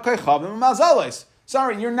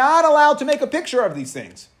 Sorry, you're not allowed to make a picture of these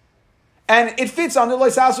things. And it fits under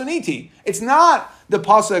Leisasuniti. It's not the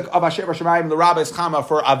pasuk of Asher B'Shamayim l'Rabbis Chama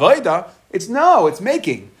for Avodah. It's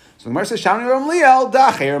making. So the Gemara says, Shani Ramliel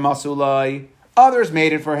dacher masulai. Others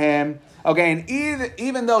made it for him. Okay, and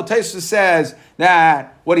even though Tosfos says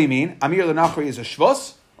that, what do you mean? Amir l'Nachri is a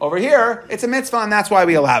shvus. Over here, it's a mitzvah, and that's why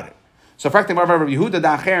we allowed it. So, Rabbi Yehuda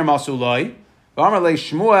dacher masulai.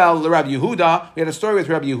 Shmuel l'Rabbi Yehuda. We had a story with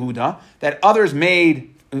Rabbi Yehuda that others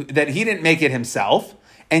made, that he didn't make it himself.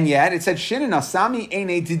 And yet, it said, Shinin asami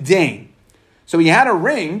ene didain. So he had a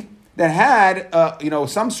ring that had,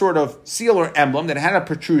 some sort of seal or emblem that had a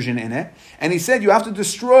protrusion in it. And he said, you have to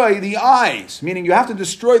destroy the eyes, meaning you have to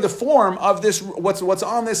destroy the form of this, what's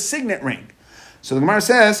on this signet ring. So the Gemara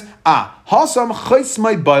says, hasam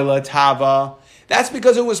chaismai baila tava. That's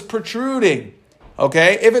because it was protruding.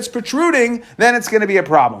 Okay? If it's protruding, then it's going to be a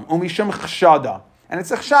problem. Umisham chshada. And it's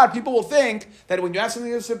a chshad. People will think that when you have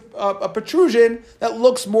something that's a protrusion, that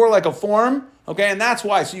looks more like a form, okay? And that's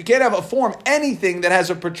why. So you can't have a form. Anything that has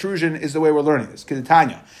a protrusion is the way we're learning this.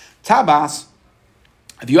 Kedetanya. Tabas,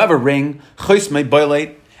 if you have a ring, chos may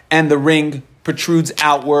boilate, and the ring protrudes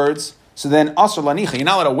outwards, so then asur lanicha, you're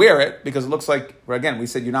not allowed to wear it, because it looks like, again, we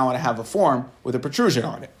said you're not allowed to have a form with a protrusion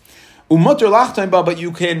on it. Umutter lachtain ba, but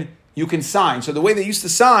you can sign. So the way they used to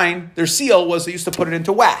sign their seal was they used to put it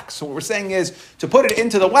into wax. So what we're saying is to put it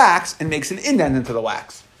into the wax and makes an indent into the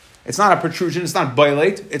wax. It's not a protrusion, it's not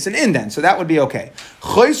boilate, it's an indent. So that would be okay.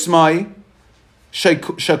 Choismai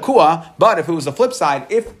shakua, but if it was the flip side,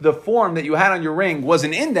 if the form that you had on your ring was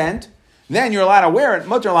an indent, then you're allowed to wear it,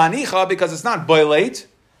 mutter lanicha, because it's not boilate.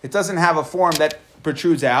 It doesn't have a form that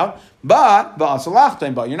protrudes out, but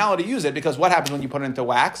you're not allowed to use it because what happens when you put it into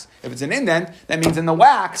wax? If it's an indent, that means in the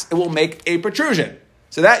wax it will make a protrusion.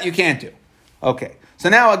 So that you can't do. Okay. So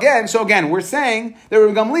again, we're saying that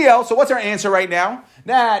Rabbi Gamliel, so what's our answer right now?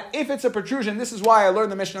 That if it's a protrusion, this is why I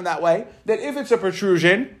learned the Mishnah that way, that if it's a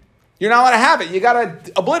protrusion, you're not allowed to have it. You got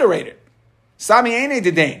to obliterate it. Sami ene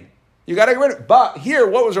didain. You got to get rid of it. But here,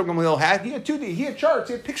 what was Rabbi Gamliel had? He had 2D. He had charts.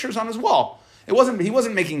 He had pictures on his wall. He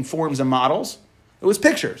wasn't making forms and models. It was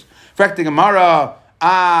pictures. Frekti Gemara,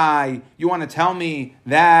 you want to tell me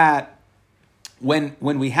that when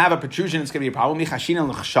we have a protrusion, it's going to be a problem?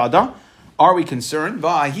 Are we concerned?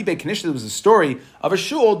 There was a story of a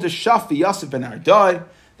shul, Deshafi Yosef ben Ardai,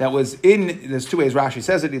 that was there's two ways Rashi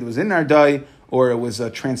says it, either was in Ardai or it was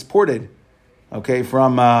transported, okay,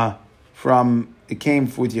 from it came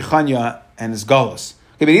with Yechanya and his Galus.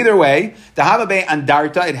 Okay, but either way, the Havabe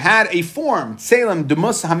Andarta, it had a form, Tselem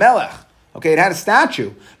Demus Hamelech. Okay, it had a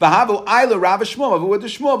statue. Vahavu Ayla Rav Shmuel, Vavu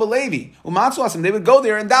Shmuel Balevi. Umatsu Asim, they would go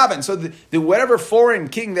there and daven. So the whatever foreign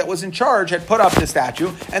king that was in charge had put up the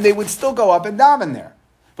statue, and they would still go up and daven there.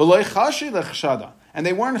 And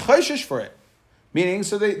they weren't chayshish for it. Meaning,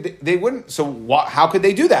 so they wouldn't, how could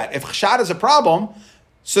they do that? If chshad is a problem,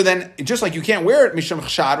 so then, just like you can't wear it, mishum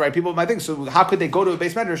chshad, right? People might think, so how could they go to a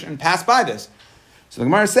base medrash and pass by this? So the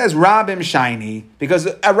Gemara says, Rabim shiny, because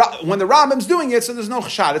when the Rabim's doing it, so there's no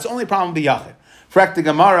chshad. It's only a problem with the yachid. Frak the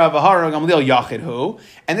Gemara, v'hara gamliel yachid hu.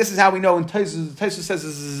 And this is how we know, and Taisus says this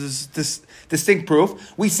is distinct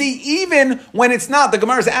proof. We see even when it's not, the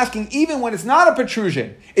Gemara is asking, even when it's not a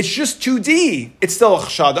protrusion, it's just 2D, it's still a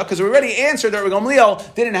chshada, because we already answered that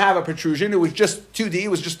Gamliel didn't have a protrusion, it was just 2D, it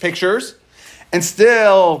was just pictures. And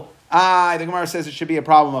still, the Gemara says it should be a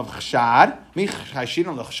problem of chshad.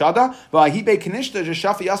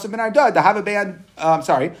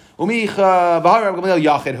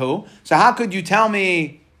 So how could you tell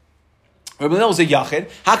me, Rabbi Gamliel was a yachid,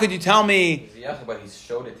 how could you tell me? He's a yachid, but he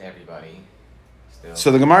showed it to everybody. Still.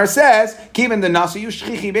 So the Gemara says, Kivin the Nasi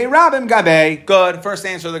Yushchichi Be Rabim Gabe. Good. First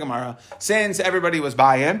answer of the Gemara. Since everybody was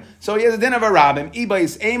by him, so he has a din of a Rabim.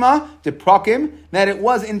 Ibais Ema to Prokim, that it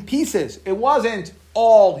was in pieces. It wasn't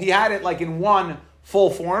all, he had it like in one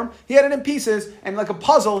full form. He had it in pieces, and like a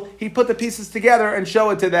puzzle, he put the pieces together and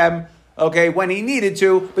show it to them, okay, when he needed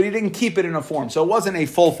to, but he didn't keep it in a form. So it wasn't a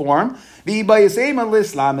full form.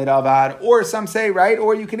 Or some say, right,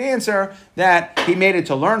 or you can answer that he made it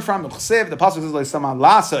to learn from. The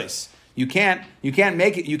pasuk says, you can't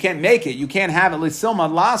make it, you can't have it,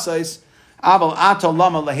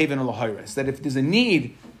 that if there's a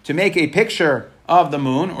need to make a picture of the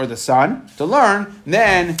moon or the sun to learn,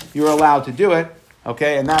 then you're allowed to do it,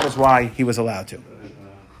 okay, and that is why he was allowed to.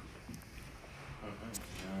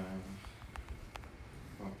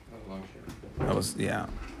 That was,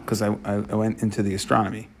 because I went into the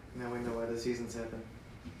astronomy. Now we know why the seasons happen.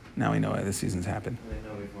 Now we know why the seasons happen. I didn't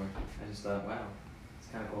know before. I just thought, wow, it's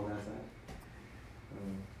kind of cold outside.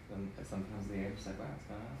 Sometimes the air is like, wow, it's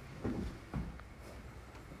kind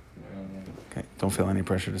of hot. Okay, don't feel any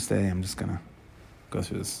pressure to stay. I'm just going to go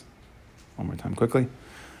through this one more time quickly.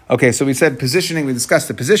 Okay, so we said positioning. We discussed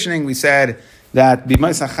the positioning. We said that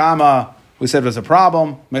b'mais hachama, we said was a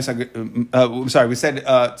problem. We said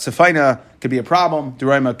Tzefaina could be a problem.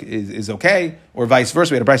 Duraima is okay, or vice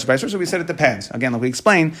versa. We had a vice versa. We said it depends. Again, like we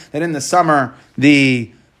explained, that in the summer,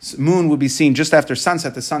 the moon would be seen just after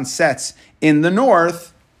sunset. The sun sets in the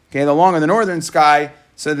north, okay, along in the northern sky,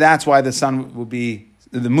 so that's why the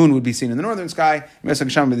moon would be seen in the northern sky, would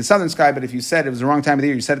be the southern sky, but if you said it was the wrong time of the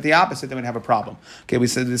year, you said it the opposite, then we'd have a problem. Okay, we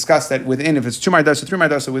discussed that if it's 2 mardosa, 3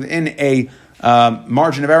 mardosa, within a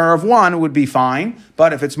margin of error of 1, it would be fine,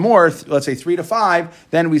 but if it's more, let's say 3 to 5,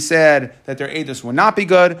 then we said that their edus would not be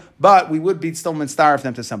good, but we would be still mitzvah for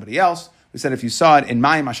them to somebody else. We said if you saw it in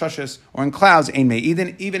mayim hashoshes or in clouds, ein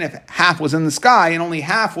me'idin, even if half was in the sky and only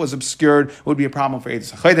half was obscured, it would be a problem for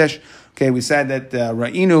edus hachodesh. Okay, we said that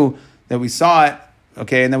ra'inu, that we saw it.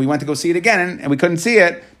 Okay, and then we went to go see it again, and we couldn't see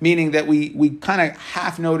it, meaning that we kind of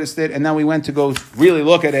half noticed it, and then we went to go really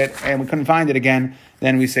look at it, and we couldn't find it again.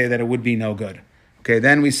 Then we say that it would be no good. Okay,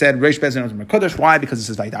 then we said Reish Bezin was Mekudesh. Why? Because it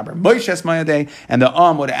says Vaydaber Moishes Mayadeh, and the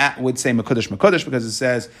would say Mekudesh because it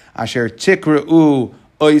says Asher Tikra'u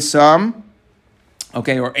Oisam.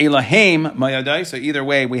 Okay, or Elohim Mayadeh. So either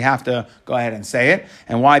way, we have to go ahead and say it.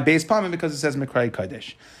 And why Beis Pamim? Because it says Mikrai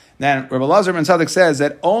Kodesh. Then Rabbi Lazar ben Tzadok says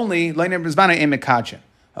that only Leiner Brizbana in Mekachin.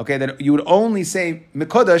 Okay, that you would only say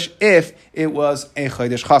Mekodesh if it was a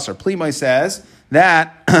Chodesh Chaser. Plimoi says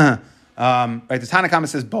that, right, the Tanakhama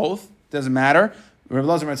says both, doesn't matter. Rabbi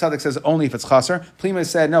Lazar ben Tzadok says only if it's Chaser. Plimoi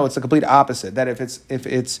said no, it's the complete opposite. That if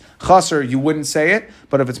it's Chaser, you wouldn't say it,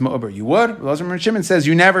 but if it's Ma'uber, you would. Rabbi Lazar ben Shimon says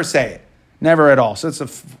you never say it. Never at all. So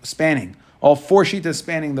it's spanning. All 4 shitas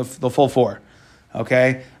spanning the full 4.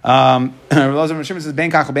 Okay, Rabbi Lazar ben Shimon says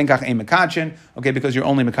ben kach ein mekachin. Okay, because you're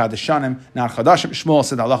only mekad shanim, not chadashim. Shmuel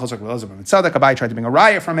said halachos like Rabbi Lazar ben Tzadok. Abai tried to bring a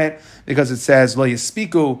raya from it because it says lo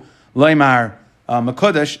yispiku loymar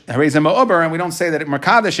mekudesh harezem ma'uber, and we don't say that it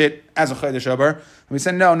merkadesh it as a chodesh ober. And we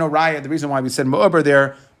said no raya. The reason why we said ma'uber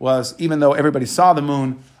there was even though everybody saw the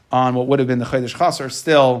moon on what would have been the chodesh chaser,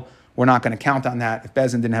 still we're not going to count on that. If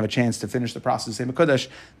Bezin didn't have a chance to finish the process of saying Mekudesh,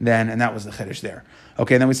 then, and that was the Chiddush there.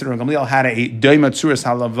 Okay, then we said Rabbi Gamliel had a Doima Tzuras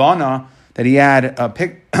Halavana, that he had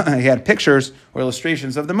pictures or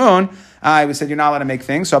illustrations of the moon. We said you're not allowed to make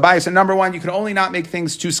things. So Abai said, number 1, you can only not make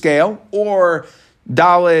things to scale, or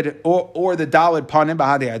Dalid, or the Dalid Panim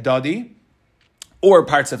Bahade Adadi, or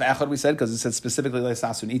parts of echad, we said, because it said specifically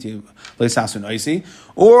leisasun iti, leisasun oisi,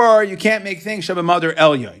 or you can't make things shabbat mother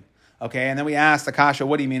elyoin. Okay, and then we asked Akasha,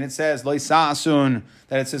 what do you mean? It says leisasun,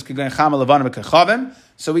 that it says kigun chama levanim kechavim.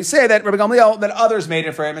 So we say that Rabbi Gamliel, that others made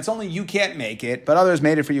it for him. It's only you can't make it, but others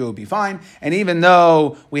made it for you, it would be fine. And even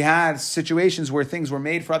though we had situations where things were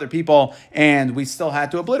made for other people and we still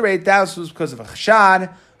had to obliterate, that was because of a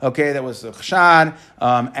chashad. Okay, that was a chashad,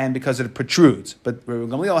 and because it protrudes. But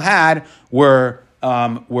Rabbi Gamliel had were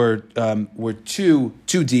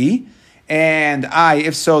 2D. And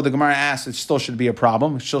if so, the Gemara asks, it still should be a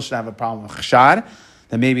problem. It still should have a problem with chashad.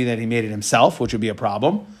 Then maybe that he made it himself, which would be a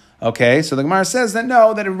problem. Okay, so the Gemara says that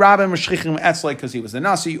no, that Rabban Meshchichim Etzlai because he was the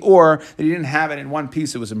Nasi, or that he didn't have it in one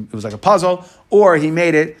piece, it was like a puzzle, or he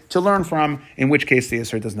made it to learn from, in which case the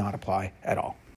Isser does not apply at all.